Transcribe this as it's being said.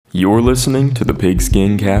You're listening to the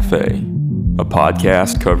Pigskin Cafe, a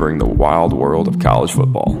podcast covering the wild world of college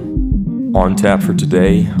football. On tap for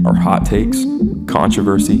today are hot takes,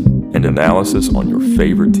 controversy, and analysis on your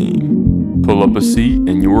favorite team. Pull up a seat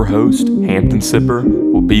and your host, Hampton Sipper,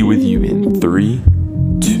 will be with you in 3,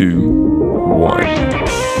 2, 1.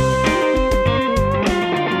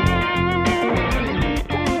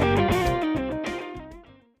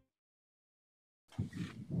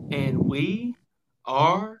 And we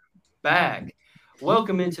are back.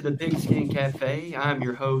 Welcome into the Pigskin Cafe. I'm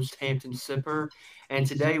your host, Hampton Sipper, and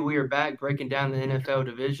today we are back breaking down the NFL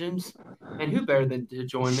divisions. And who better than to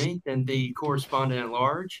join me than the correspondent at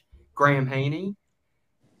large, Graham Haney,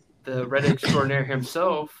 the Reddit extraordinaire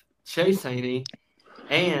himself, Chase Haney,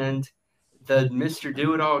 and the Mr.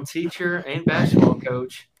 Do-It-All teacher and basketball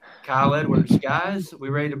coach, Kyle Edwards. Guys, we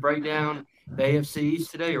ready to break down the AFC East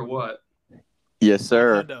today or what? Yes,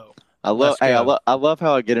 sir. I love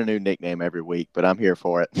how I get a new nickname every week, but I'm here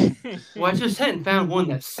for it. Well, I just hadn't found one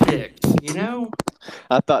that sticks, you know?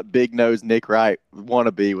 I thought Big Nose Nick Wright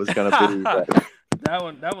wannabe was gonna be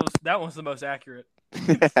that one's the most accurate.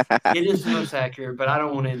 It is the most accurate, but I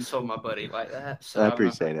don't want to insult my buddy like that. So I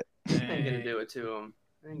appreciate it. I ain't gonna do it to him.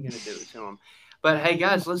 But hey,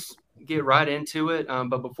 guys, let's get right into it.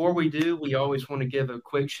 But before we do, we always want to give a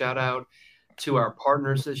quick shout out to our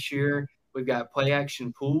partners this year. We've got Play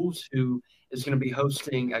Action Pools, who is going to be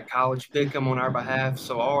hosting a college pick'em on our behalf,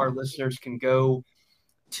 so all our listeners can go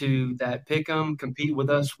to that pick'em, compete with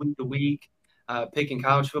us week to week, picking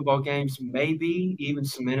college football games, maybe even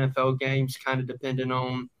some NFL games, kind of depending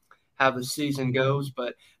on how the season goes.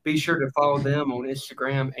 But be sure to follow them on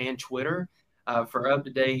Instagram and Twitter for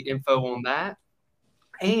up-to-date info on that.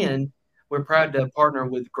 And we're proud to partner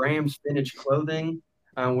with Graham's Vintage Clothing,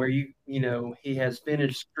 where he has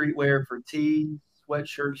vintage streetwear for tees,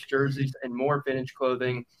 sweatshirts, jerseys, and more vintage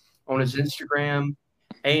clothing on his Instagram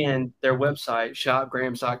and their website,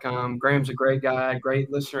 shopgrams.com. Graham's a great guy,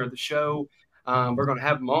 great listener of the show. We're going to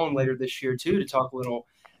have him on later this year, too, to talk a little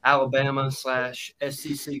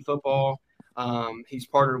Alabama/SEC football. He's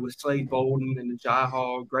partnered with Slade Bolden and the Jai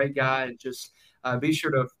Hall. Great guy. And just be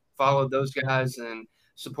sure to follow those guys and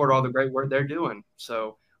support all the great work they're doing.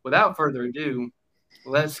 So without further ado,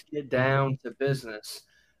 let's get down to business.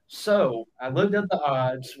 So I looked up the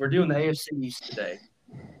odds. We're doing the AFC East today.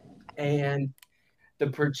 And the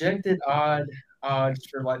projected odds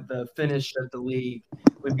for like the finish of the league,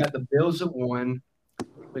 we've got the Bills at 1.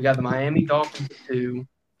 We got the Miami Dolphins at 2.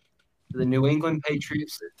 The New England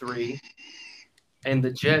Patriots at 3. And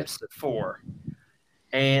the Jets at 4.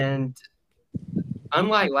 And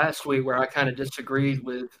unlike last week where I kind of disagreed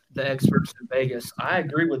with the experts in Vegas, I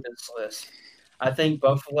agree with this list. I think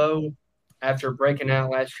Buffalo, after breaking out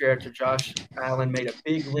last year after Josh Allen made a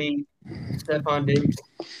big leap, Stephon Diggs,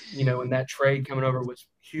 in that trade coming over was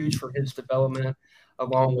huge for his development,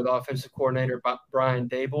 along with offensive coordinator Brian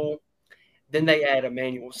Daboll. Then they add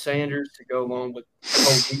Emmanuel Sanders to go along with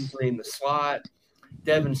Cole Beasley in the slot.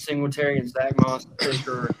 Devin Singletary and Zach Moss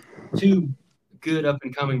are two good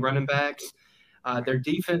up-and-coming running backs. Their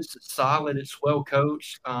defense is solid. It's well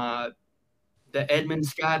coached. The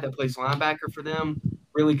Edmonds guy that plays linebacker for them,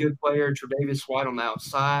 really good player. Tre'Davious White on the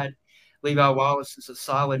outside. Levi Wallace is a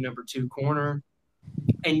solid number 2 corner.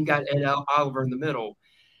 And you got Ed Oliver in the middle.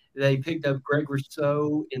 They picked up Greg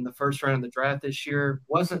Rousseau in the first round of the draft this year.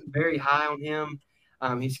 Wasn't very high on him.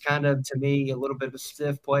 He's kind of, to me, a little bit of a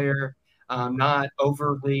stiff player. Not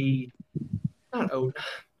overly –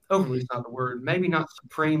 overly is not the word. Maybe not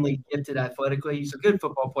supremely gifted athletically. He's a good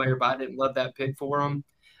football player, but I didn't love that pick for him.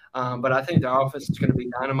 But I think their offense is going to be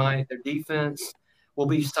dynamite. Their defense will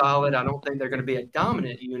be solid. I don't think they're going to be a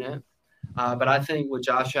dominant unit. But I think with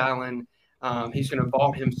Josh Allen, he's going to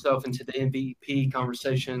vault himself into the MVP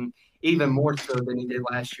conversation even more so than he did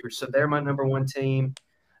last year. So they're my number 1 team.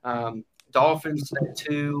 Dolphins at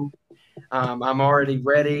 2. I'm already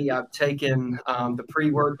ready. I've taken the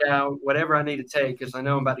pre-workout, whatever I need to take, because I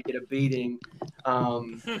know I'm about to get a beating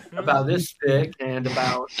about this pick and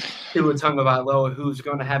about Tua Tagovailoa, who's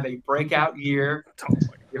going to have a breakout year.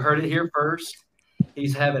 You heard it here first.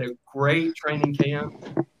 He's having a great training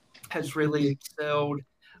camp, has really excelled.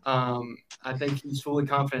 I think he's fully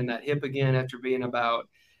confident in that hip again after being about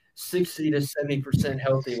 60 to 70%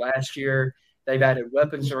 healthy last year. They've added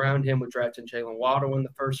weapons around him with drafting Jalen Waddle in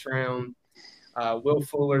the first round. Will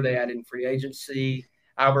Fuller, they added in free agency.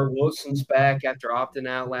 Albert Wilson's back after opting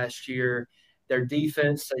out last year. Their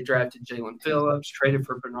defense, they drafted Jalen Phillips, traded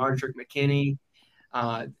for Bernardrick McKinney,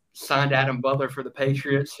 signed Adam Butler for the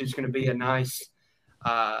Patriots, who's going to be a nice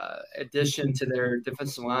addition to their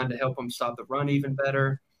defensive line to help them stop the run even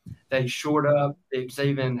better. They shored up the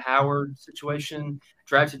Xavier Howard situation,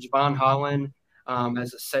 drafted Javon Holland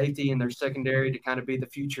as a safety in their secondary to kind of be the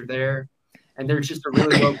future there. And they're just a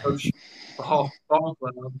really well-coached ball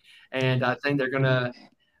club. And I think they're going to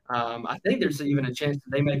I think there's even a chance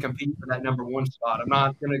that they may compete for that number 1 spot. I'm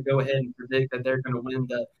not going to go ahead and predict that they're going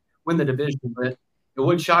to win the division, but it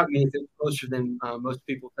would shock me if it was closer than most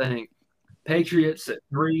people think. Patriots at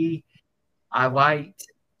 3. I liked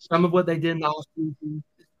some of what they did in the offseason.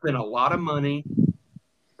 Spent a lot of money,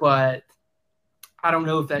 but I don't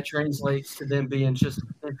know if that translates to them being just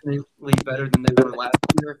infinitely better than they were last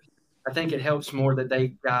year. I think it helps more that they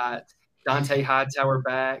got Dante Hightower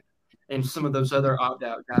back and some of those other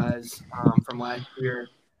opt-out guys from last year.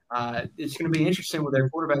 It's going to be interesting with their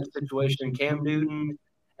quarterback situation. Cam Newton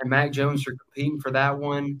and Mac Jones are competing for that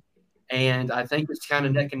one, and I think it's kind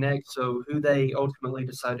of neck and neck. So who they ultimately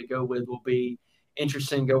decide to go with will be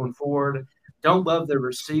interesting going forward. Don't love the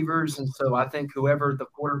receivers, and so I think whoever the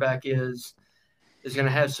quarterback is going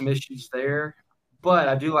to have some issues there. But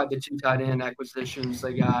I do like the 2 tight end acquisitions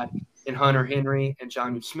they got in Hunter Henry and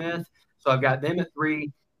Jonnu Smith. So I've got them at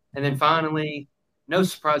 3. And then finally, no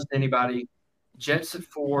surprise to anybody, Jets at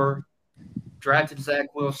 4, drafted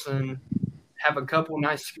Zach Wilson, have a couple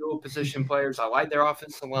nice skill position players. I like their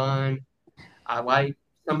offensive line. I like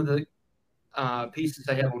some of the pieces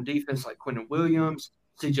they have on defense, like Quentin Williams,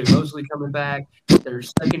 C.J. Mosley coming back. Their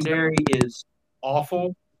secondary is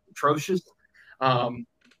awful, atrocious.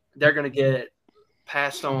 They're going to get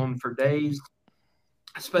passed on for days,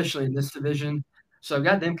 especially in this division. So I've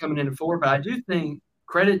got them coming in at 4, but I do think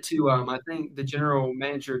credit to I think the general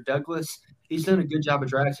manager Douglas. He's done a good job of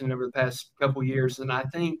drafting over the past couple years, and I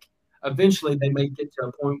think eventually they may get to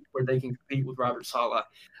a point where they can compete with Robert Saleh,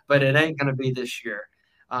 but it ain't going to be this year.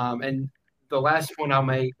 And the last point I'll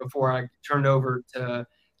make before I turn it over to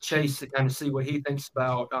Chase to kind of see what he thinks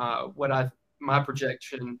about my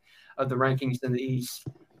projection of the rankings in the East.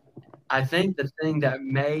 I think the thing that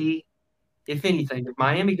may, if anything, if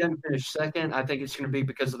Miami doesn't finish second, I think it's going to be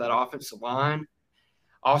because of that offensive line.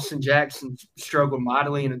 Austin Jackson struggled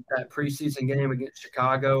mightily in that preseason game against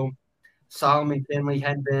Chicago. Solomon Finley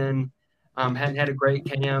hadn't had a great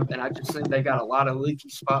camp, and I just think they got a lot of leaky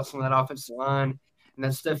spots on that offensive line, and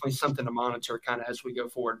that's definitely something to monitor kind of as we go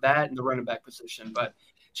forward. That and the running back position. But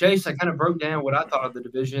Chase, I kind of broke down what I thought of the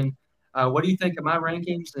division. What do you think of my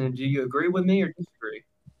rankings, and do you agree with me or disagree?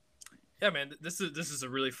 Yeah, man, this is a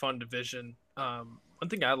really fun division. One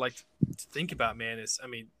thing I like to think about, man, is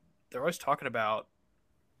they're always talking about,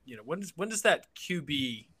 when does that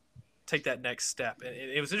QB take that next step? And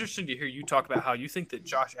it was interesting to hear you talk about how you think that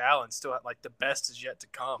Josh Allen still the best is yet to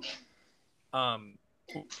come.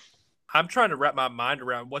 I'm trying to wrap my mind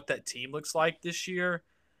around what that team looks like this year.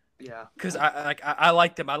 Yeah, because I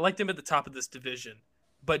like them. I like them at the top of this division.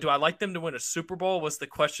 But do I like them to win a Super Bowl was the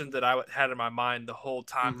question that I had in my mind the whole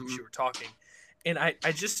time that you were talking. And I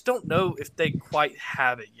just don't know if they quite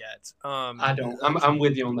have it yet. I don't. I'm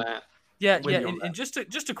with you on that. Yeah. And just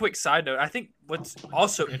a quick side note, I think what's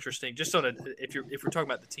also interesting, just on if we're talking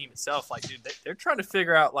about the team itself, like, dude, they're trying to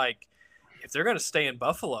figure out like if they're going to stay in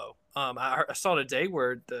Buffalo. I saw today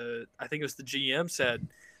where I think it was the GM said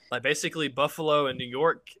like basically Buffalo and New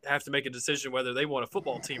York have to make a decision whether they want a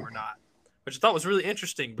football team or not, which I thought was really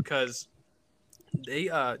interesting because they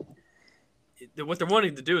what they're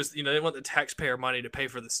wanting to do is they want the taxpayer money to pay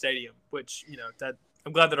for the stadium, which that.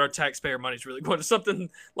 I'm glad that our taxpayer money is really going to something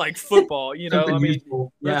like football.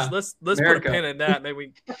 Let's put a pin in that. Maybe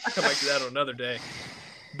we come back to that on another day.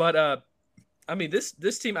 But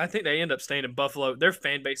this team, I think they end up staying in Buffalo. Their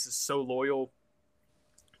fan base is so loyal.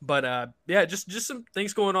 But just some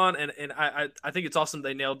things going on, and I think it's awesome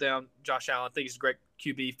they nailed down Josh Allen. I think he's a great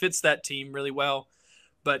QB, fits that team really well.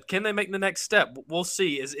 But can they make the next step? We'll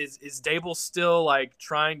see. Is Dable still like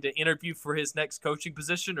trying to interview for his next coaching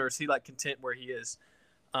position, or is he like content where he is?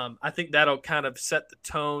 I think that'll kind of set the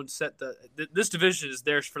tone. This division is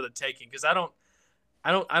theirs for the taking because I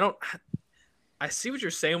see what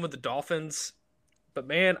you're saying with the Dolphins, but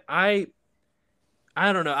man, I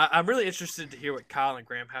don't know. I'm really interested to hear what Kyle and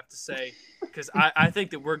Graham have to say because I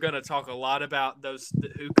think that we're going to talk a lot about those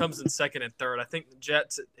who comes in second and third. I think the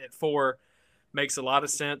Jets at 4 makes a lot of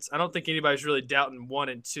sense. I don't think anybody's really doubting 1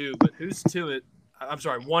 and 2, but who's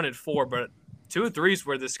 1 and 4, but 2 and 3 is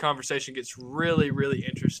where this conversation gets really, really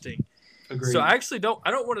interesting. Agreed. So I actually don't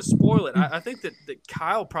want to spoil it. I think that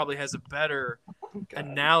Kyle probably has a better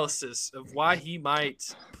analysis of why he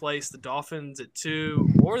might place the Dolphins at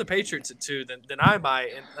 2 or the Patriots at 2 than I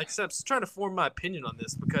might. And like I said, I'm just trying to form my opinion on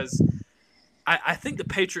this because I think the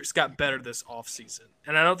Patriots got better this offseason.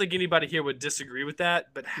 And I don't think anybody here would disagree with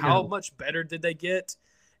that. But how much better did they get?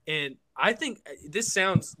 And I think this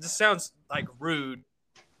sounds like rude.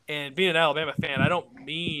 And being an Alabama fan, I don't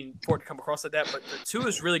mean for it to come across like that, but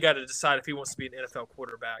Tua's really got to decide if he wants to be an NFL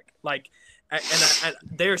quarterback. Like, and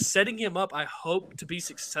they're setting him up, I hope, to be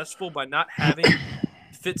successful by not having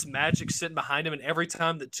Fitzmagic sitting behind him. And every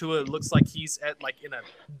time that Tua looks like he's in a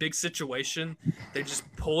big situation, they just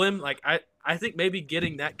pull him. Like, I think maybe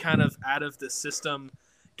getting that kind of out of the system,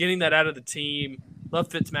 getting that out of the team. Love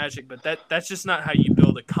Fitzmagic, but that's just not how you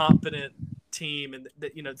build a confident team. And the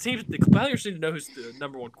Cavaliers need to know who's the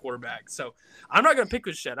number one quarterback. So I'm not going to pick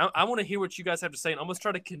with Shed. I want to hear what you guys have to say and almost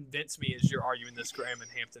try to convince me as you're arguing this, Graham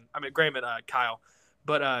and Kyle.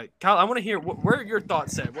 But Kyle, I want to hear where are your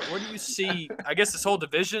thoughts at. Where do you see, I guess, this whole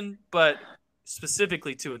division, but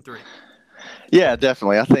specifically 2 and 3? Yeah,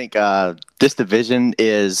 definitely. I think this division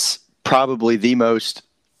is probably the most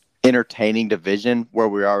entertaining division where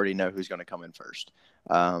we already know who's going to come in first.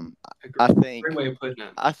 I think great way of putting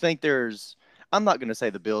it. I think I'm not going to say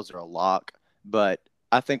the Bills are a lock, but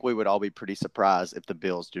I think we would all be pretty surprised if the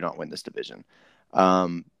Bills do not win this division.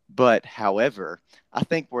 But however, I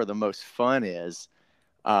think where the most fun is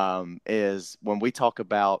when we talk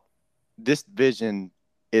about this division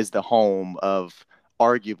is the home of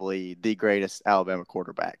arguably the greatest Alabama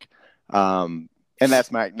quarterback. And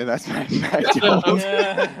that's Mac Jones.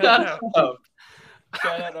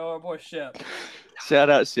 Shout out to our boy Shep. Shout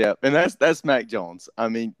out Shep. And that's Mac Jones. I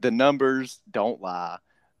mean, the numbers don't lie.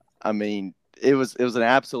 I mean, it was an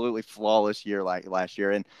absolutely flawless year like last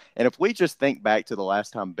year. And if we just think back to the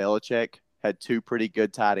last time Belichick had 2 pretty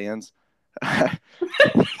good tight ends,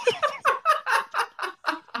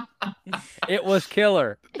 it was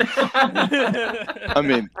killer. I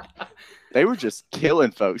mean, they were just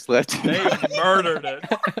killing folks left and They right. murdered it.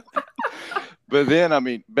 But then, I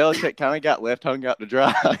mean, Belichick kind of got left hung out to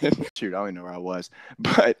dry. Shoot, I don't even know where I was.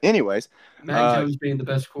 But anyways. Mac Jones being the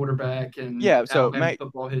best quarterback in Alabama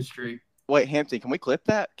football history. Wait, Hampton, can we clip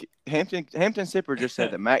that? Hampton Sipper just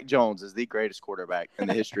said that Mac Jones is the greatest quarterback in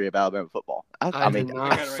the history of Alabama football. I did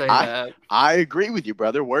not say that. I agree with you,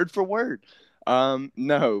 brother, word for word.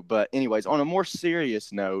 No, but anyways, on a more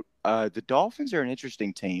serious note, the Dolphins are an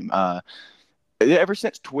interesting team. Ever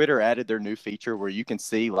since Twitter added their new feature where you can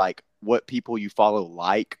see like what people you follow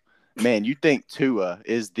like, man, you think Tua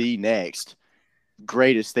is the next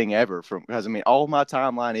greatest thing ever because I mean all my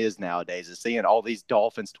timeline is nowadays is seeing all these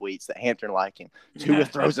Dolphins tweets that Hampton liking. Tua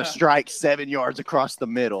throws a strike 7 yards across the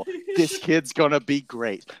middle. This kid's gonna be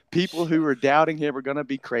great. People who are doubting him are gonna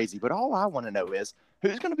be crazy. But all I want to know is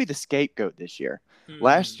who's gonna be the scapegoat this year.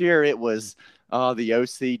 Last year it was the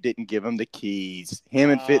OC didn't give him the keys. Him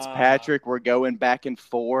and Fitzpatrick were going back and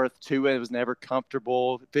forth. Tua was never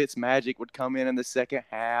comfortable. Fitzmagic would come in the second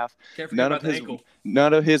half. None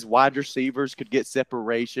of his wide receivers could get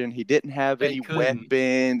separation. He didn't have any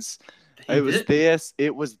weapons. It was this.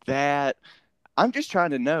 It was that. I'm just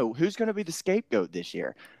trying to know who's going to be the scapegoat this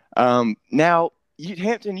year. Now,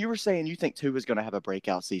 Hampton, you were saying you think Tua is going to have a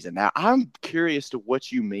breakout season. Now, I'm curious to what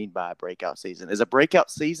you mean by a breakout season. Is a breakout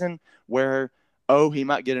season where he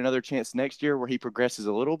might get another chance next year where he progresses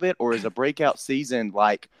a little bit? Or is a breakout season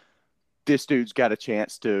like this dude's got a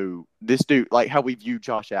chance to – this dude – like how we view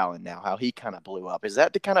Josh Allen now, how he kind of blew up. Is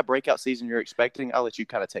that the kind of breakout season you're expecting? I'll let you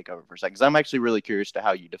kind of take over for a second because I'm actually really curious to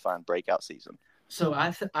how you define breakout season. So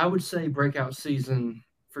I would say breakout season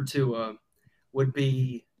for Tua would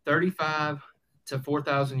be 35 to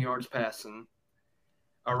 4,000 yards passing,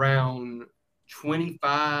 around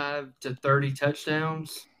 25 to 30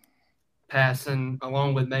 touchdowns passing,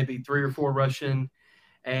 along with maybe 3 or 4 rushing,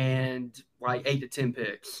 and like 8 to 10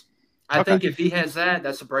 picks. I think if he has that,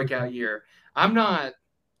 that's a breakout year. I'm not.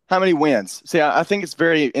 How many wins? See, I think it's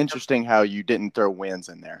very interesting how you didn't throw wins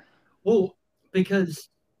in there. Well, because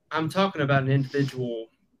I'm talking about an individual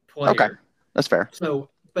player. Okay, that's fair. So,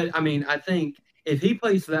 but I mean, I think if he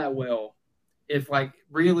plays that well, if like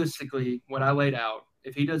realistically what I laid out,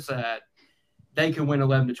 if he does that, they can win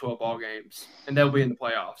 11 to 12 ball games and they'll be in the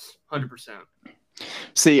playoffs 100%.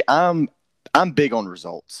 See, I'm big on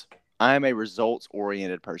results. I am a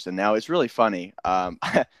results-oriented person. Now, it's really funny.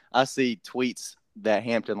 I see tweets that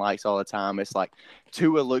Hampton likes all the time. It's like,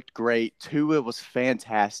 Tua looked great. Tua was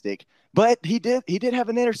fantastic. But he did have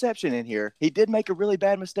an interception in here. He did make a really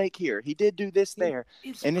bad mistake here. He did do this there.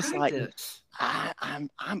 It's like,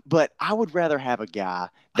 but I would rather have a guy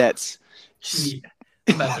that's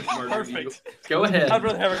perfect. Go ahead. I'd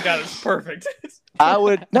rather have a guy that's perfect. I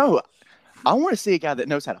want to see a guy that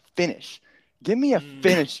knows how to finish. Give me a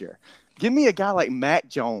finisher. Give me a guy like Mac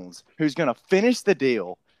Jones who's going to finish the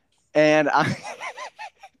deal. And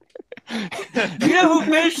You know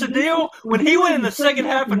who finished the deal? When he went in the second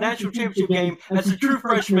half of national championship game as a true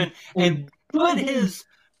freshman and put his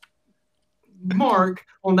mark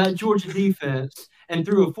on that Georgia defense and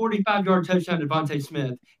threw a 45-yard touchdown to Devontae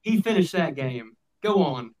Smith. He finished that game. Go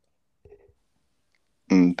on.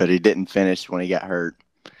 But he didn't finish when he got hurt.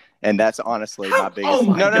 And that's honestly my biggest. Oh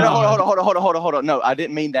my no, God. Hold on. No, I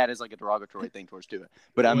didn't mean that as like a derogatory thing towards Tua.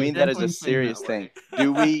 But I mean that as a serious thing.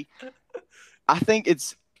 I think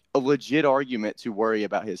it's a legit argument to worry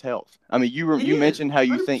about his health. I mean, you mentioned how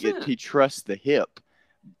you 100%. Think he trusts the hip,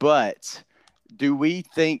 but do we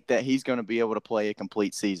think that he's going to be able to play a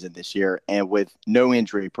complete season this year and with no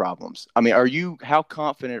injury problems? I mean, how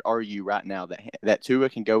confident are you right now that Tua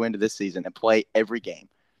can go into this season and play every game?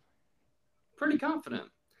 Pretty confident.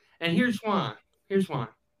 And here's why.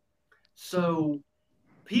 So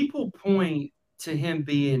people point to him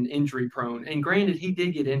being injury prone. And granted, he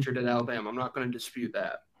did get injured at Alabama. I'm not going to dispute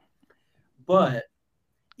that. But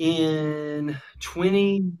in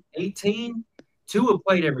 2018, Tua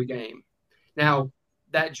played every game. Now,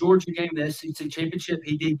 that Georgia game, the SEC championship,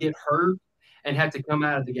 he did get hurt and had to come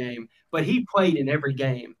out of the game. But he played in every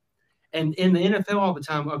game. And in the NFL all the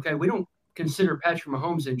time, okay, we don't consider Patrick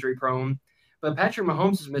Mahomes injury prone, but Patrick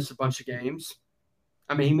Mahomes has missed a bunch of games.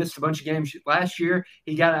 I mean, he missed a bunch of games last year.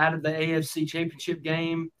 He got out of the AFC championship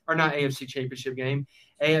game, or not AFC championship game,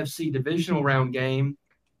 AFC divisional round game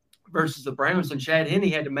versus the Browns. And Chad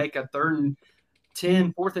Henne had to make a 4th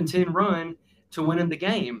and 10 run to win in the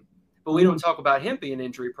game. But we don't talk about him being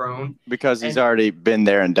injury prone. Because he's already been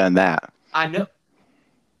there and done that. I know.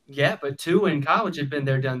 Yeah, but Tua in college had been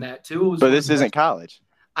there, done that. But this isn't college.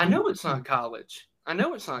 I know it's not college.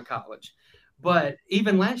 But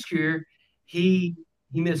even last year, he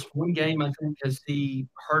missed one game, I think, because he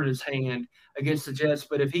hurt his hand against the Jets.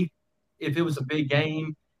 But if it was a big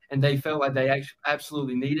game and they felt like they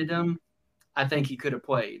absolutely needed him, I think he could have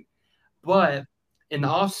played. But in the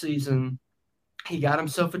offseason, he got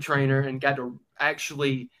himself a trainer and got to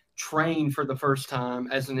actually train for the first time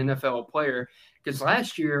as an NFL player. Because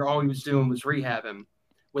last year, all he was doing was rehabbing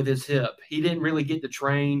with his hip. He didn't really get to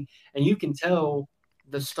train, and you can tell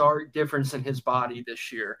the stark difference in his body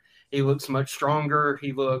this year. He looks much stronger.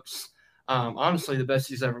 He looks, honestly, the best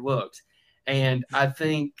he's ever looked. And I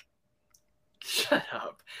think – shut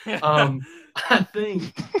up. I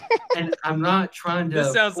think – and I'm not trying to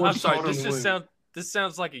 – This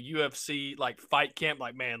sounds like a UFC fight camp.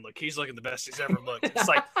 Like, man, look, he's looking the best he's ever looked. It's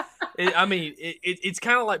like, it's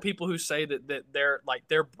kind of like people who say that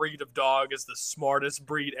their breed of dog is the smartest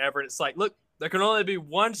breed ever. And it's like, look, there can only be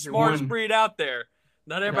one smartest breed out there.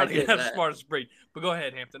 Not everybody can have the smartest breed. But go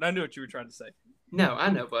ahead, Hampton. I knew what you were trying to say. No, I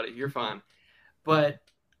know, buddy. You're fine. But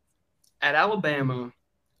at Alabama,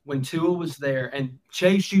 when Tua was there, and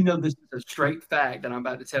Chase, you know this is a straight fact that I'm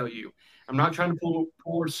about to tell you. I'm not trying to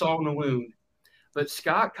pour salt in the wound. But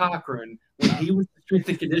Scott Cochran, when he was the strength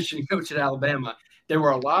and conditioning coach at Alabama, there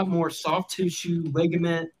were a lot more soft tissue,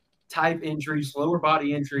 ligament type injuries, lower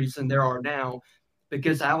body injuries than there are now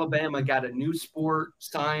because Alabama got a new sport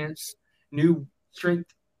science, new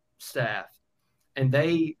strength staff, and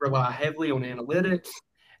they rely heavily on analytics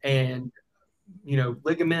and,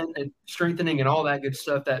 ligament and strengthening and all that good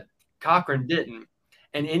stuff that Cochran didn't.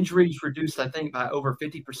 And injuries reduced, I think, by over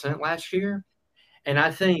 50% last year. And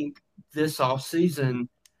I think this offseason,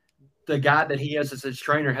 the guy that he has as his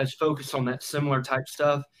trainer has focused on that similar type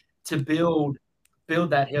stuff to build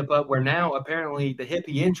that hip up where now apparently the hip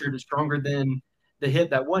he injured is stronger than the hip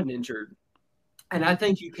that wasn't injured. And I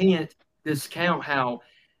think you can't discount how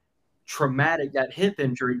traumatic that hip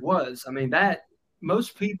injury was. I mean, that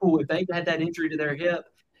most people, if they had that injury to their hip,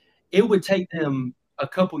 it would take them a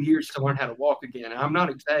couple years to learn how to walk again. And I'm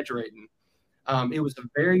not exaggerating. It was a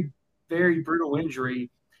very, very brutal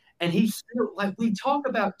injury. And he still, we talk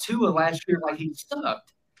about Tua last year like he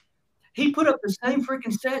sucked. He put up the same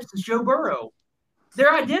freaking stats as Joe Burrow.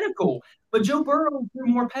 They're identical. But Joe Burrow threw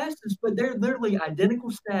more passes, but they're literally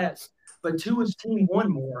identical stats. But Tua's team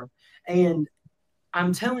won more. And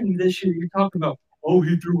I'm telling you this year, you're talking about,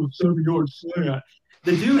 he threw a 7-yard slant.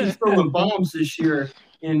 The dude is throwing bombs this year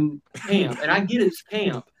in camp. And I get it's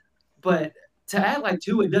camp. But to act like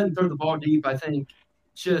Tua doesn't throw the ball deep, I think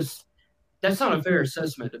that's not a fair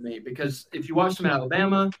assessment to me because if you watched him at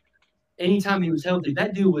Alabama, anytime he was healthy,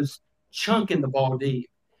 that dude was chunking the ball deep.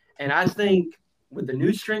 And I think with the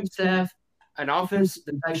new strength staff, an offense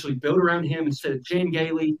that's actually built around him instead of Jan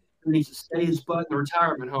Gailey, who needs to stay his butt in the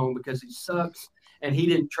retirement home because he sucks, and he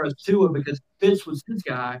didn't trust Tua because Fitz was his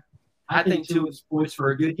guy, I think Tua's poised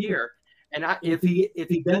for a good year. And if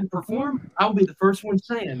he doesn't perform, I'll be the first one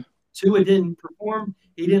saying, Tua didn't perform.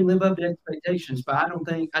 He didn't live up to expectations, but I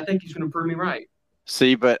think he's going to prove me right.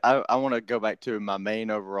 See, but I want to go back to my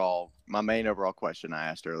main overall question I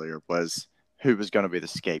asked earlier was who was going to be the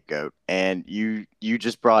scapegoat, and you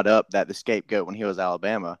just brought up that the scapegoat when he was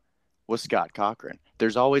Alabama was Scott Cochran.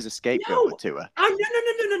 There's always a scapegoat with Tua.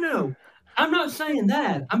 No. I'm not saying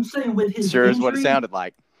that. I'm saying with his Sure injuries, is what it sounded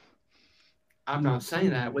like. I'm not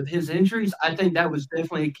saying that. With his injuries, I think that was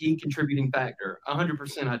definitely a key contributing factor.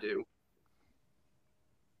 100% I do.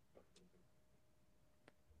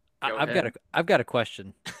 I've got a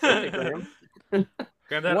question. Graham,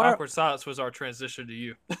 that awkward silence was our transition to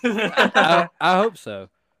you. I hope so.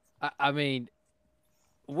 I mean,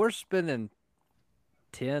 we're spending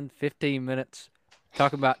 10, 15 minutes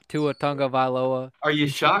talking about Tua Tagovailoa. Are you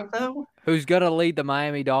shocked, though? Who's going to lead the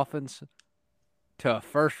Miami Dolphins to a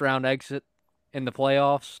first-round exit in the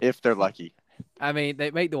playoffs. If they're lucky. I mean,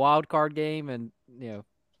 they make the wild card game, and,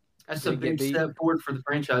 that's a big step forward for the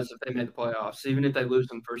franchise if they made the playoffs, even if they lose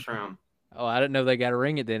in the first round. Oh, I didn't know they got a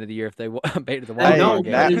ring at the end of the year if they made the wild card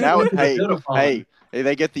game. Hey,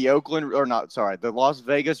 they get the the Las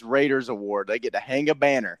Vegas Raiders award. They get to hang a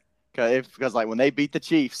banner because like when they beat the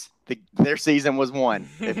Chiefs, their season was won.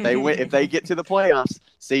 If they get to the playoffs,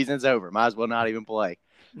 season's over. Might as well not even play.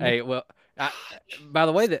 Hey, well, by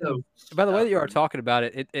the way that you are talking about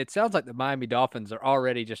it, it sounds like the Miami Dolphins are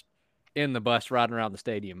already just in the bus riding around the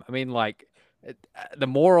stadium. I mean, like the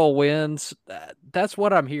moral wins. That's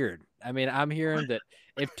what I'm hearing. I mean, I'm hearing that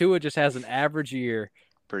if Tua just has an average year,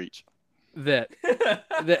 preach that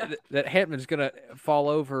Hampton's gonna fall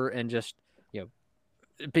over and just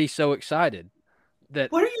be so excited.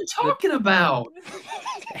 What are you talking about?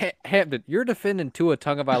 Hampton, you're defending Tua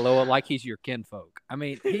Tagovailoa like he's your kinfolk. I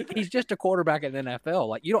mean, he's just a quarterback in the NFL.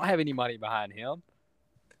 Like, you don't have any money behind him.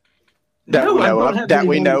 That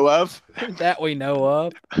we know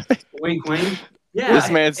of. Wink, wink. Yeah, this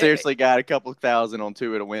man seriously got a couple thousand on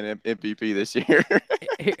Tua to win MVP this year.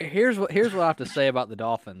 Here's what I have to say about the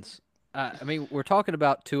Dolphins. I mean, we're talking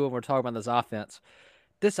about Tua, and we're talking about this offense.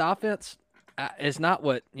 This offense is not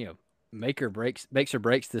what makes or breaks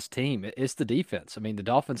this team. It's the defense. I mean, the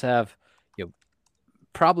Dolphins have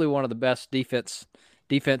probably one of the best defenses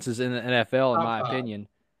in the NFL, in my opinion.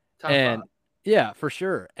 And yeah, for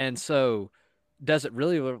sure. And so, does it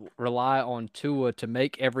really rely on Tua to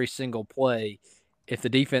make every single play if the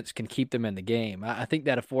defense can keep them in the game? I think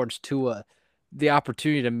that affords Tua the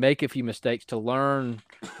opportunity to make a few mistakes, to learn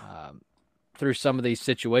through some of these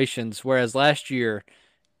situations, whereas last year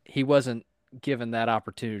he wasn't given that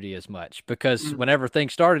opportunity as much because whenever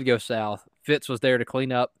things started to go south, Fitz was there to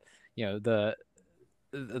clean up, the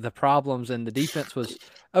problems, and the defense was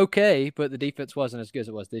okay, but the defense wasn't as good as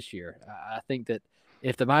it was this year. I think that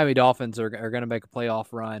if the Miami Dolphins are going to make a playoff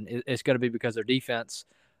run, it's going to be because their defense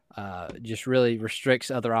just really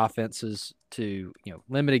restricts other offenses to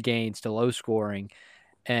limited gains, to low scoring,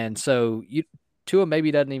 and so Tua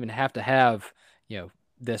maybe doesn't even have to have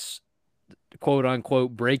this quote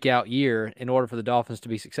unquote breakout year in order for the Dolphins to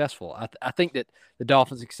be successful. I think that the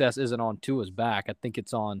Dolphins' success isn't on Tua's back. I think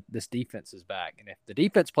it's on this defense's back, and if the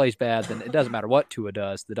defense plays bad, then it doesn't matter what Tua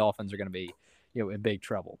does. The Dolphins are going to be in big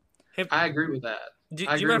trouble. I agree with that. Do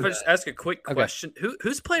you mind if I just ask a quick question? Okay.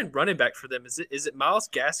 Who's playing running back for them? Is it Myles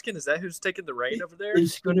Gaskin? Is that who's taking the reign over there?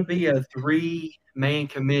 It's going to be a 3-man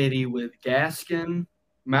committee with Gaskin,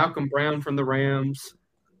 Malcolm Brown from the Rams,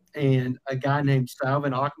 and a guy named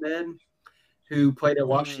Salvin Ahmed, who played at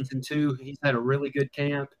Washington too. He's had a really good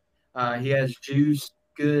camp. He has juice,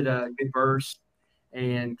 good burst,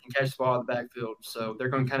 and can catch the ball in the backfield. So they're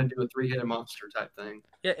going to kind of do a 3-headed monster type thing.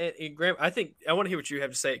 Yeah, and Graham, I want to hear what you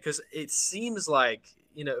have to say, because it seems like,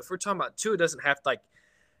 if we're talking about Tua doesn't have to, I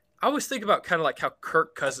always think about kind of like how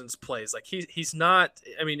Kirk Cousins plays. Like he's not,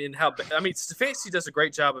 Stefanski does a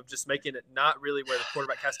great job of just making it not really where the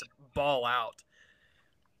quarterback has to ball out.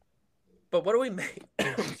 But what do we make?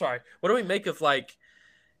 What do we make of when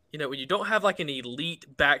you don't have an elite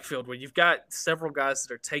backfield where you've got several guys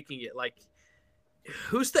that are taking it?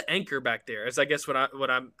 Who's the anchor back there? Is I guess what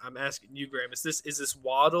I'm asking you, Graham. Is this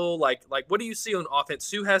Waddle? Like what do you see on offense?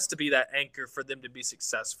 Who has to be that anchor for them to be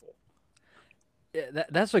successful? Yeah,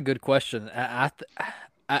 that's a good question.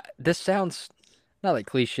 This sounds not like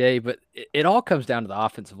cliche, but it all comes down to the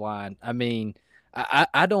offensive line. I mean,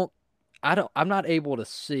 I'm not able to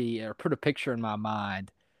see or put a picture in my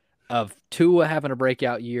mind of Tua having a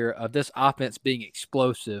breakout year, of this offense being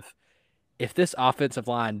explosive, if this offensive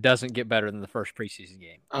line doesn't get better than the first preseason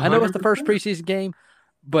game. 100%. I know it's the first preseason game,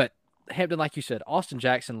 but Hampton, like you said, Austin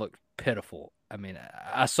Jackson looked pitiful. I mean,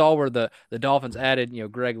 I saw where the Dolphins added,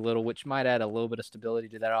 Greg Little, which might add a little bit of stability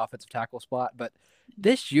to that offensive tackle spot. But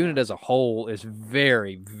this unit as a whole is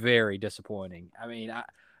very, very disappointing. I mean,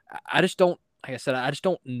 I just don't, like I said, I just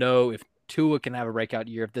don't know if Tua can have a breakout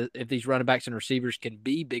year, if these running backs and receivers can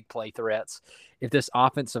be big play threats, if this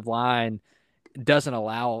offensive line doesn't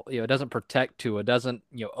allow, doesn't protect Tua, doesn't,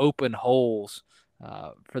 open holes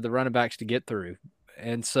for the running backs to get through.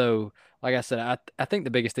 And so, like I said, I think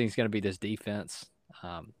the biggest thing is going to be this defense.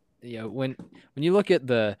 When you look at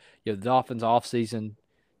the Dolphins offseason,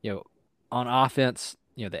 on offense,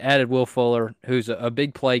 they added Will Fuller, who's a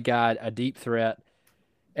big play guy, a deep threat,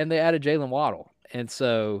 and they added Jalen Waddle. And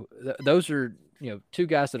so those are, two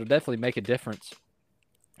guys that will definitely make a difference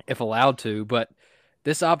if allowed to. But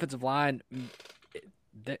this offensive line,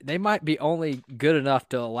 they might be only good enough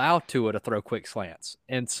to allow Tua to throw quick slants.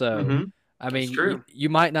 And so, I mean, you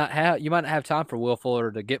might not have time for Will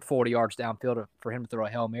Fuller to get 40 yards downfield for him to throw a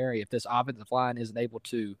Hail Mary if this offensive line isn't able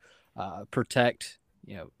to protect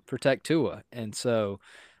Tua. And so,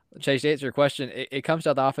 Chase, to answer your question, it comes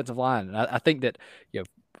down to the offensive line. And I think that,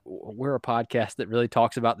 we're a podcast that really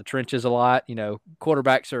talks about the trenches a lot.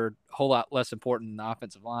 Quarterbacks are a whole lot less important than the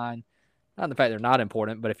offensive line. Not the fact they're not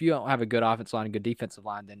important, but if you don't have a good offensive line and good defensive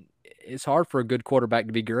line, then it's hard for a good quarterback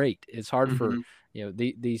to be great. It's hard for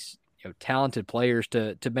these talented players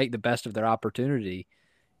to make the best of their opportunity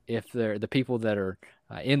if they're the people that are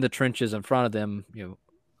in the trenches in front of them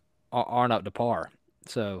aren't up to par.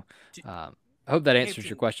 So I hope that answers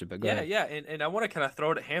your question. But go ahead. Yeah, and I want to kind of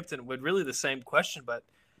throw it at Hampton with really the same question, but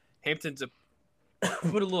Hampton's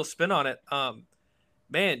put a little spin on it.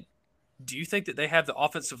 Man, do you think that they have the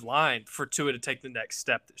offensive line for Tua to take the next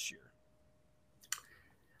step this year?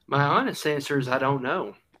 My honest answer is I don't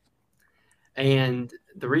know. And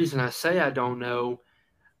the reason I say I don't know,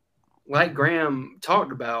 like Graham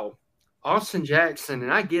talked about, Austin Jackson,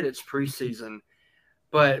 and I get it's preseason,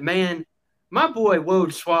 but man, my boy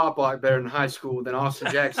Wode Swap a lot better in high school than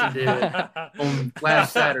Austin Jackson did on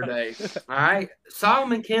last Saturday. All right,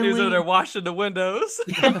 Solomon Kinley. He was over there washing the windows.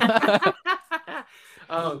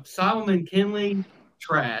 Solomon Kinley,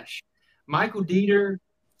 trash. Michael Dieter,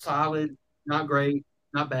 solid, not great,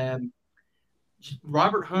 not bad.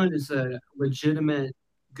 Robert Hunt is a legitimate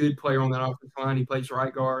good player on that offensive line. He plays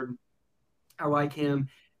right guard. I like him.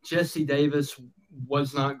 Jesse Davis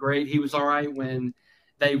was not great. He was all right when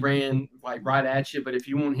they ran like right at you, but if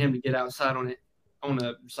you want him to get outside on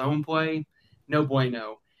a zone play, no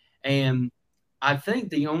bueno. And I think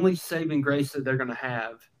the only saving grace that they're going to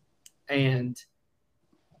have, and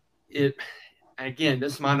again,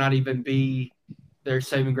 this might not even be their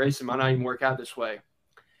saving grace. It might not even work out this way.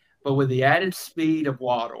 But with the added speed of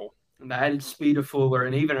Waddle and the added speed of Fuller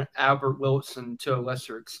and even Albert Wilson to a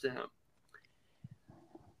lesser extent,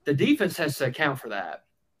 the defense has to account for that.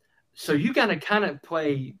 So you got to kind of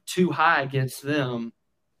play too high against them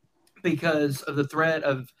because of the threat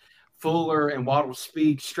of Fuller and Waddle's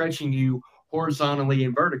speed stretching you horizontally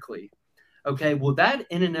and vertically. Okay, well, that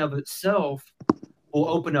in and of itself will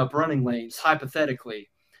open up running lanes, hypothetically.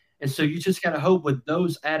 And so you just got to hope with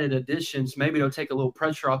those added additions, maybe it'll take a little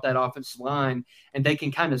pressure off that offensive line and they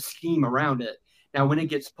can kind of scheme around it. Now, when it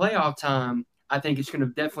gets playoff time, I think it's going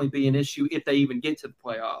to definitely be an issue if they even get to the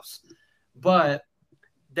playoffs. But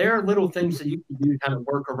there are little things that you can do to kind of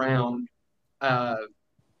work around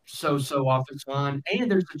so-so offensive line. And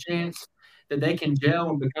there's a chance that they can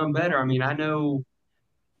gel and become better. I mean, I know,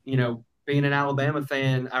 being an Alabama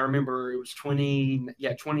fan, I remember it was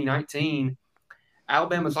 2019.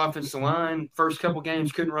 Alabama's offensive line, first couple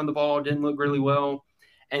games couldn't run the ball, didn't look really well.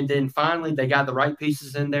 And then finally they got the right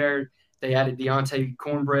pieces in there. They added Deontay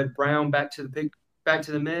Cornbread Brown back to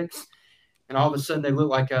the mix. And all of a sudden they look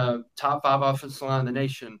like a top 5 offensive line in the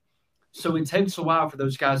nation. So it takes a while for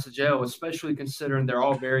those guys to gel, especially considering they're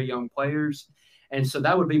all very young players. And so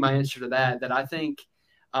that would be my answer to that I think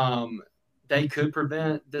they could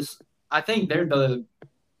prevent this. I think they're the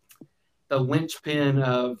linchpin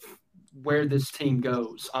of where this team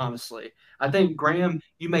goes, honestly. I think, Graham,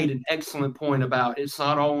 you made an excellent point about it's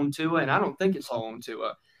not all on Tua, and I don't think it's all on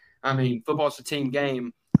Tua. I mean, football's a team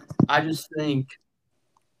game. I just think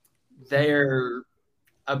their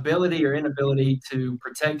ability or inability to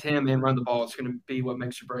protect him and run the ball is going to be what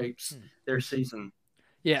makes or breaks their season.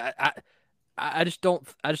 Yeah, I just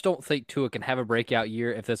don't think Tua can have a breakout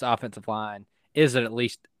year if this offensive line isn't at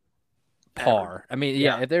least par. I mean,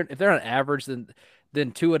 if they're on average,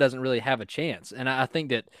 then Tua doesn't really have a chance. And I think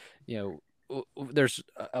that there's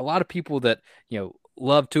a lot of people that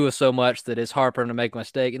love Tua so much that it's hard for him to make a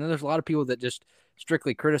mistake, and then there's a lot of people that just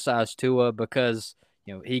strictly criticize Tua because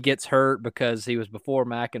he gets hurt because he was before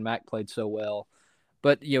Mac and Mac played so well.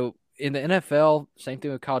 But, in the NFL, same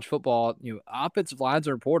thing with college football, offensive lines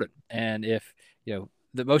are important. And if,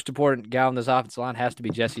 the most important guy on this offensive line has to be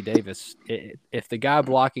Jesse Davis. If the guy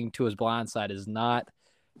blocking to his blind side is not,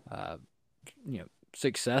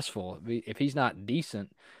 successful, if he's not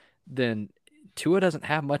decent, then Tua doesn't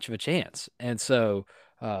have much of a chance. And so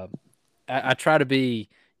I try to be,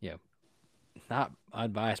 not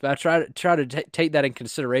unbiased, but I try to take that in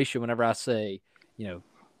consideration whenever I say,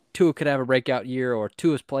 Tua could have a breakout year or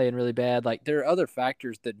Tua's playing really bad. Like there are other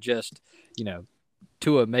factors that just,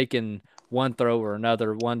 Tua making one throw or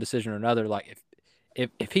another, one decision or another. Like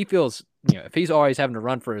if he feels, if he's always having to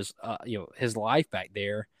run for his, his life back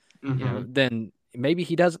there, then maybe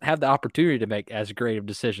he doesn't have the opportunity to make as great of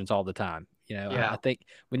decisions all the time. I think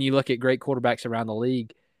when you look at great quarterbacks around the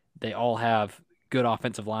league, they all have good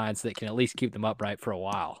offensive lines that can at least keep them upright for a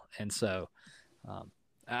while. And so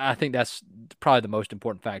I think that's probably the most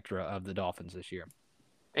important factor of the Dolphins this year.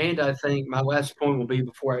 And I think my last point will be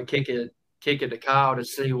before I kick it to Kyle to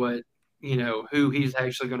see what, who he's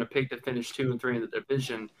actually going to pick to finish 2 and 3 in the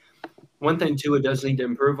division. One thing Tua does need to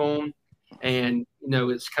improve on, and,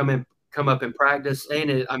 it's come up in practice, and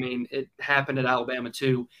it happened at Alabama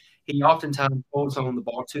too. He oftentimes holds on the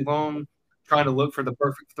ball too long, trying to look for the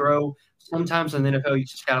perfect throw. Sometimes in the NFL, you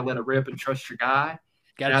just got to let it rip and trust your guy.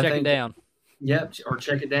 Got to check it down. Yep, or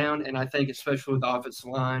check it down. And I think especially with the offensive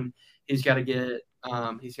line, he's got to get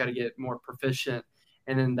more proficient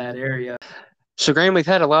in that area. So, Graham, we've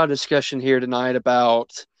had a lot of discussion here tonight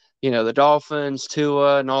about, the Dolphins,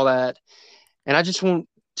 Tua, and all that. And I just want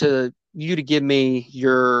you to give me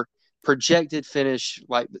your projected finish,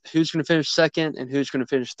 like who's going to finish second and who's going to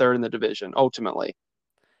finish third in the division ultimately.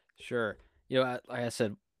 Sure. Like I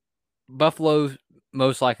said, Buffalo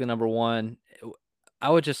most likely number one. I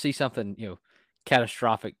would just see something,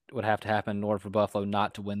 catastrophic would have to happen in order for Buffalo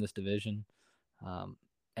not to win this division.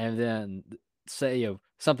 And then say,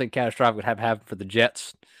 something catastrophic would have to happen for the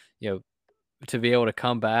Jets, to be able to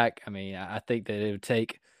come back. I mean, I think that it would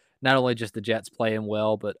take not only just the Jets playing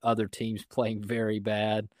well, but other teams playing very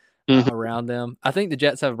bad around them. I think the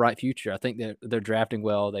Jets have a bright future. I think that they're drafting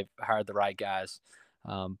well. They've hired the right guys.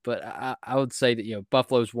 But I would say that,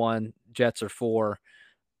 Buffalo's 1, Jets are 4.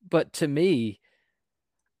 But to me,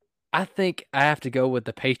 I think I have to go with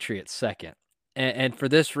the Patriots second. And for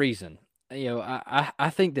this reason,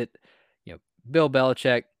 I think that, Bill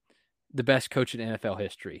Belichick, the best coach in NFL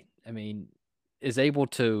history, is able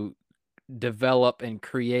to develop and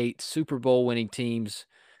create Super Bowl winning teams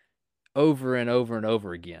over and over and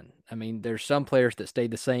over again. There's some players that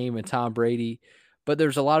stayed the same in Tom Brady, but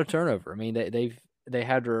there's a lot of turnover. They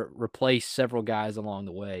had to replace several guys along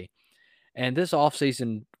the way. And this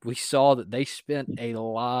offseason, we saw that they spent a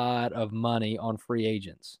lot of money on free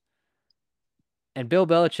agents. And Bill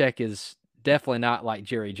Belichick is definitely not like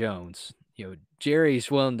Jerry Jones. Jerry's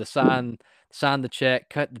willing to sign the check,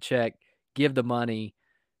 cut the check, give the money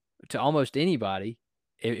to almost anybody.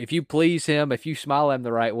 If you please him, if you smile at him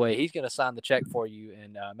the right way, he's going to sign the check for you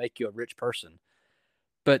and make you a rich person.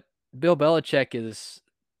 But Bill Belichick is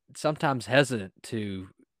sometimes hesitant to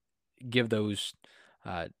give those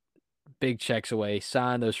big checks away,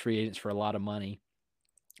 sign those free agents for a lot of money.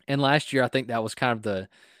 And last year, I think that was kind of the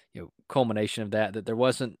culmination of that there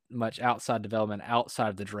wasn't much outside development outside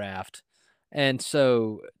of the draft. And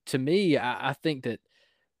so to me, I think that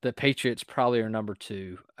the Patriots probably are number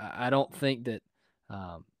 2. I don't think that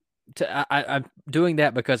I'm doing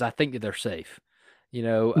that because I think that they're safe.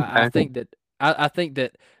 Okay. I think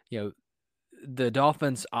that the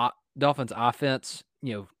Dolphins offense,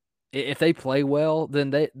 if they play well,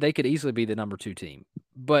 then they could easily be the number 2 team.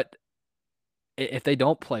 But if they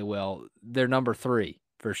don't play well, they're number 3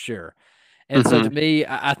 for sure. And so to me,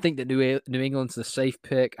 I think that New England's the safe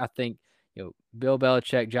pick. I think Bill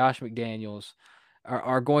Belichick, Josh McDaniels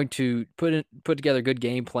are going to put together good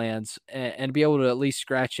game plans and be able to at least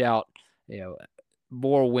scratch out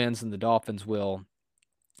more wins than the Dolphins will,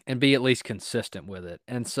 and be at least consistent with it.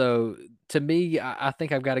 And so to me, I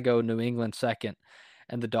think I've got to go New England second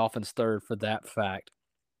and the Dolphins third for that fact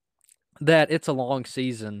that it's a long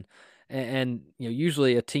season, and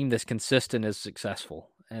usually a team that's consistent is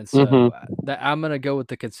successful. And so I'm going to go with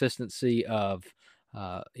the consistency of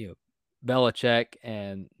Belichick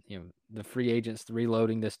and the free agents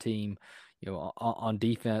reloading this team on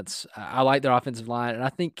defense. I like their offensive line, and I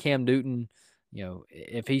think Cam Newton,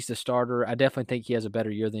 if he's the starter, I definitely think he has a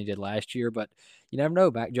better year than he did last year. But you never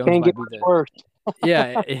know. Mac Jones might be the worst.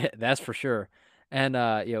 yeah, that's for sure. And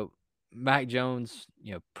Mac Jones,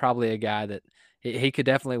 probably a guy that he could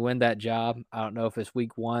definitely win that job. I don't know if it's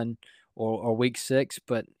week 1 or week 6.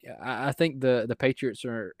 But I think the Patriots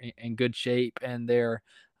are in good shape, and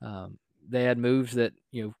they had moves that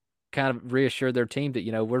kind of reassured their team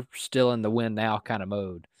that we're still in the win now kind of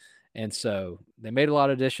mode. And so they made a lot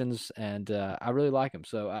of additions, and I really like them.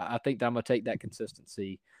 So I think that I'm going to take that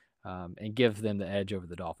consistency and give them the edge over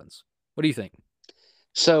the Dolphins. What do you think?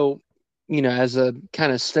 So, as I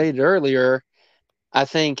kind of stated earlier, I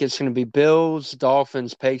think it's going to be Bills,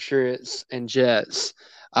 Dolphins, Patriots, and Jets.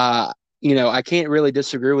 I can't really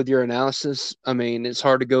disagree with your analysis. I mean, it's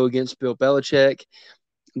hard to go against Bill Belichick.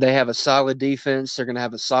 They have a solid defense. They're going to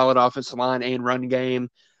have a solid offensive line and run game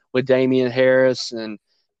with Damian Harris and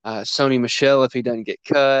Sony Michel if he doesn't get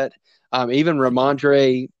cut. Even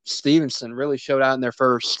Ramondre Stevenson really showed out in their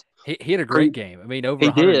first. He had a great game. I mean, over He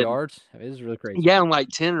 100 did. yards. It was really crazy. Yeah, on like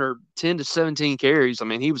 10 to 17 carries. I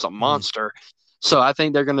mean, he was a monster. So I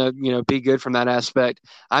think they're going to, be good from that aspect.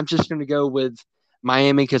 I'm just going to go with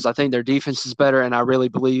Miami because I think their defense is better, and I really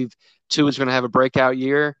believe Tua is going to have a breakout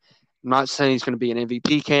year. I'm not saying he's going to be an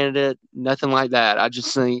MVP candidate, nothing like that. I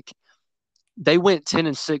just think they went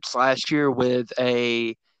 10-6 last year with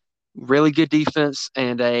a really good defense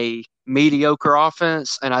and a mediocre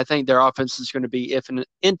offense, and I think their offense is going to be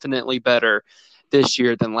infinitely better this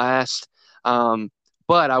year than last.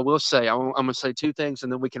 But I will say, I'm going to say two things,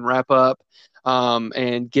 and then we can wrap up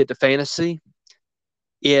and get to fantasy.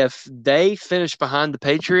 If they finish behind the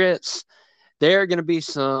Patriots, there are going to be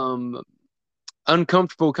some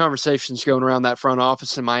uncomfortable conversations going around that front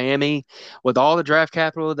office in Miami with all the draft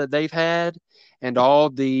capital that they've had and all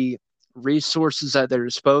the resources at their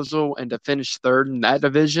disposal, and to finish third in that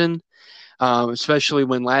division, especially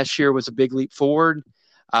when last year was a big leap forward.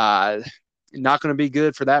 Not going to be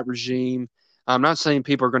good for that regime. I'm not saying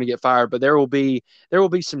people are going to get fired, but there will be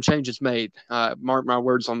some changes made. Mark my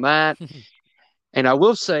words on that. And I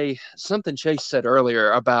will say something Chase said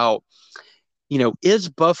earlier about, is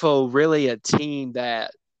Buffalo really a team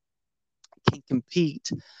that can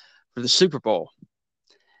compete for the Super Bowl?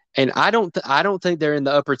 And I don't think they're in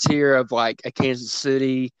the upper tier of like a Kansas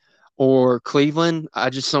City or Cleveland. I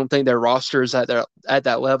just don't think their roster is at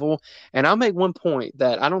that level. And I'll make one point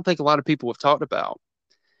that I don't think a lot of people have talked about.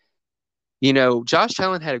 Josh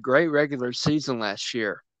Allen had a great regular season last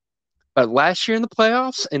year, but last year in the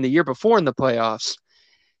playoffs and the year before in the playoffs,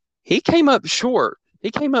 he came up short. He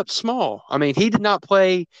came up small. I mean, he did not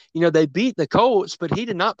play. They beat the Colts, but he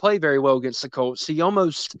did not play very well against the Colts. He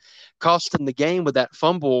almost cost them the game with that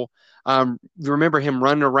fumble. You remember him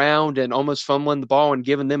running around and almost fumbling the ball and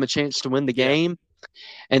giving them a chance to win the game.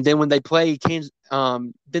 And then when they played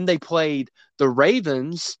then they played the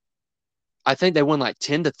Ravens. I think they won like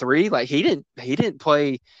 10-3. Like he didn't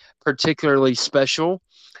play particularly special.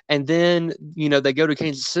 And then, they go to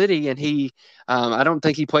Kansas City, and I don't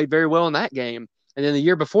think he played very well in that game. And then the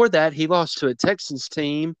year before that, he lost to a Texans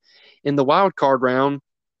team in the wild card round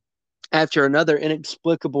after another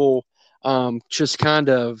inexplicable, just kind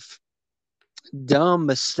of dumb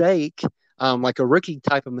mistake, like a rookie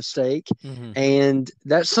type of mistake. Mm-hmm. And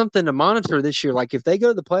that's something to monitor this year. Like if they go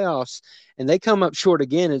to the playoffs and they come up short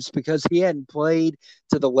again, it's because he hadn't played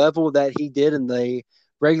to the level that he did in the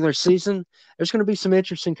regular season. There's going to be some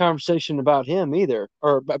interesting conversation about him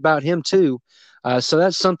about him too. So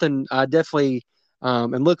that's something I definitely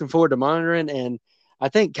am looking forward to monitoring. And I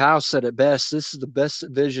think Kyle said it best. This is the best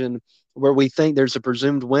division where we think there's a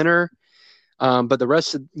presumed winner. But the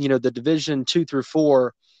rest of, the division 2 through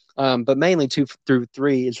 4, but mainly 2 through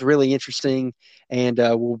 3 is really interesting and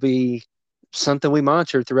will be something we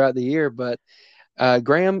monitor throughout the year. But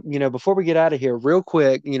Graham, before we get out of here real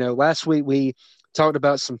quick, last week we talked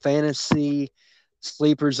about some fantasy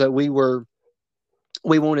sleepers that we want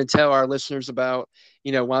to tell our listeners about,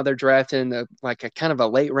 while they're drafting like a kind of a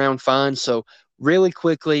late round find. So really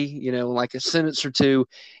quickly, like a sentence or two,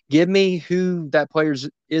 give me who that player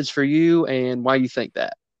is for you and why you think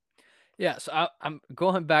that. Yeah, so I'm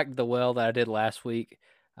going back to the well that I did last week.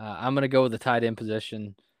 I'm going to go with the tight end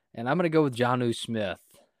position, and I'm going to go with Jonnu Smith,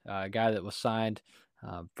 a guy that was signed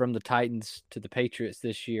from the Titans to the Patriots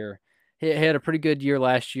this year. He had a pretty good year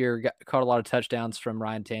last year, caught a lot of touchdowns from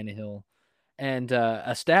Ryan Tannehill. And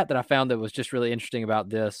a stat that I found that was just really interesting about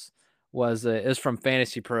this is from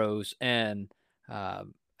Fantasy Pros. And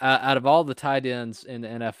out of all the tight ends in the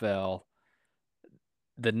NFL,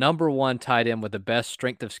 the number one tight end with the best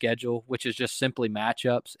strength of schedule, which is just simply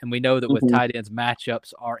matchups. And we know that with tight ends,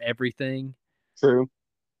 matchups are everything. True.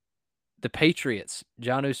 The Patriots,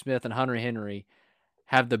 Jonnu Smith and Hunter Henry,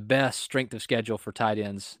 have the best strength of schedule for tight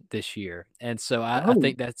ends this year. And so I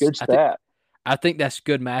think that's good stat. I think that's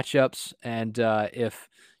good matchups. And if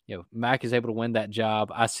Mac is able to win that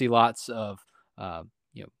job, I see lots of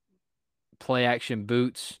play action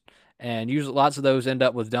boots, and usually lots of those end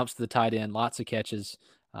up with dumps to the tight end, lots of catches,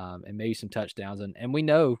 and maybe some touchdowns. And we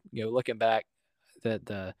know, looking back,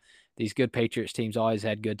 that these good Patriots teams always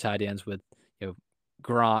had good tight ends with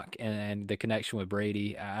Gronk and the connection with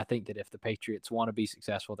Brady. I think that if the Patriots want to be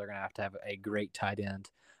successful, they're going to have a great tight end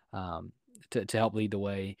to help lead the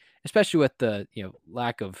way, especially with the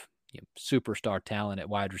lack of superstar talent at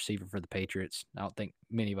wide receiver for the Patriots. I don't think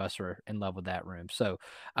many of us are in love with that room. So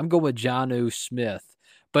I'm going with Jonnu Smith.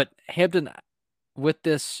 But Hampton, with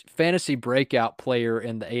this fantasy breakout player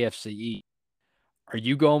in the AFC East, are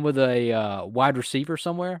you going with a wide receiver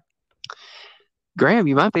somewhere? Graham,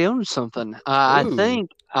 you might be onto something. I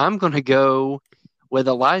think I'm going to go with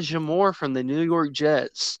Elijah Moore from the New York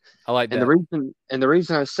Jets. I like that. And the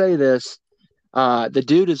reason I say this, the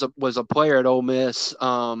dude was a player at Ole Miss.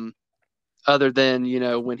 Other than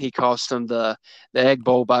when he cost them the Egg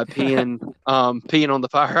Bowl by peeing on the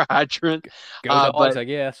fire hydrant. Go Dogs, I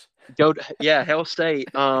guess. Hell State.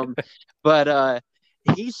 But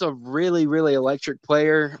he's a really, really electric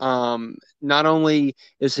player. Not only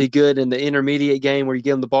is he good in the intermediate game where you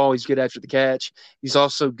give him the ball, he's good after the catch. He's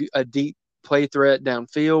also a deep play threat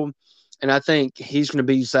downfield. And I think he's going to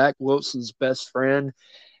be Zach Wilson's best friend.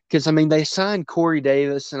 Because, they signed Corey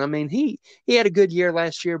Davis, and, he had a good year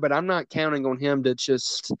last year, but I'm not counting on him to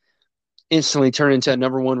just instantly turn into a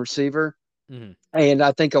number one receiver. Mm-hmm. And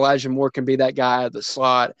I think Elijah Moore can be that guy at the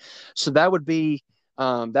slot. So that would be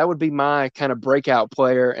my kind of breakout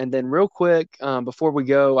player. And then real quick, before we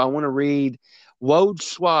go, I want to read Woj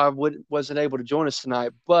Schwab wasn't able to join us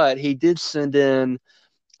tonight, but he did send in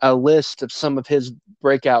a list of some of his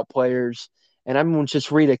breakout players, and I'm going to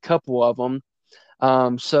just read a couple of them.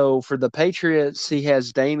 So for the Patriots, he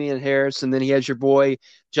has Damian Harris, and then he has your boy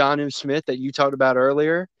Jonnu Smith that you talked about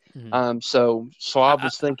earlier. Mm-hmm. So Schwab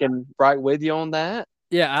was thinking right with you on that.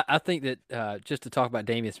 Yeah, I think that just to talk about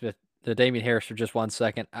Damian Harris for just 1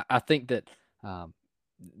 second, I think that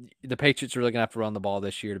the Patriots are really going to have to run the ball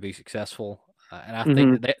this year to be successful, and I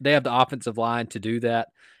think that they have the offensive line to do that.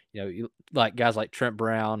 Like guys like Trent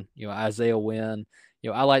Brown, Isaiah Wynn.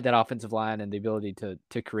 I like that offensive line and the ability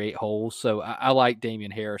to create holes. So I like Damian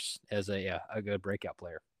Harris as a good breakout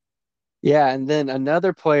player. Yeah, and then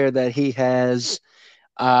another player that he has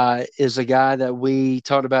is a guy that we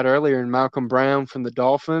talked about earlier, Malcolm Brown from the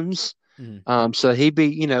Dolphins. Mm-hmm. So he'd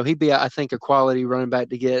be I think a quality running back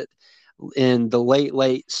to get in the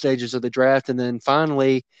late stages of the draft. And then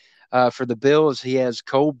finally, for the Bills, he has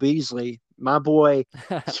Cole Beasley. My boy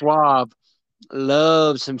Schwab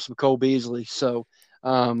loves him some Cole Beasley. So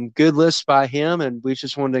good list by him, and we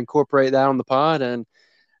just wanted to incorporate that on the pod. And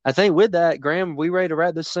I think with that, Graham, we ready to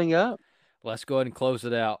wrap this thing up? Let's go ahead and close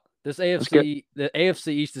it out. The AFC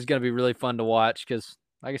East is going to be really fun to watch because,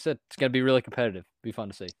 like I said, it's going to be really competitive. Be fun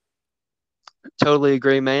to see. Totally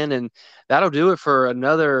agree, man. And that'll do it for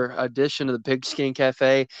another edition of the Pigskin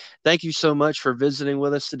Cafe. Thank you so much for visiting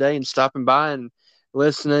with us today and stopping by and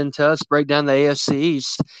listening to us break down the AFC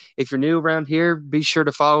East. If you're new around here, be sure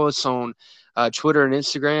to follow us on Twitter and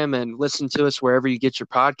Instagram and listen to us wherever you get your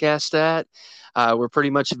podcast at. We're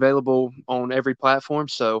pretty much available on every platform,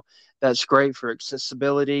 so that's great for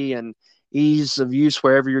accessibility and ease of use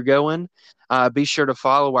wherever you're going. Be sure to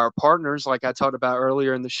follow our partners, like I talked about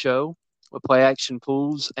earlier in the show, with Play Action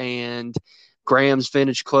Pools and Graham's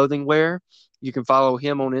Vintage Clothing Wear. You can follow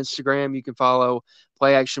him on Instagram. You can follow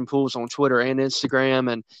Play Action Pools on Twitter and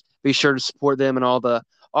Instagram, and be sure to support them and all the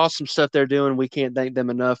awesome stuff they're doing. We can't thank them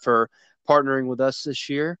enough for partnering with us this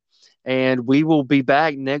year. And we will be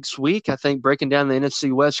back next week, I think, breaking down the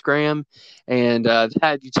NFC West, Graham. And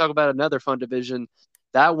you talk about another fun division.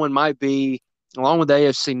 That one might be, along with the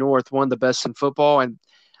AFC North, one of the best in football. And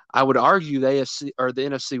I would argue the AFC or the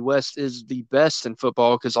NFC West is the best in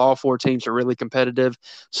football because all four teams are really competitive.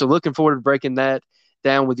 So looking forward to breaking that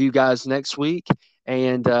down with you guys next week.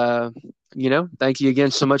 And, thank you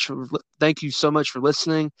so much for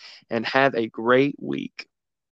listening, and have a great week.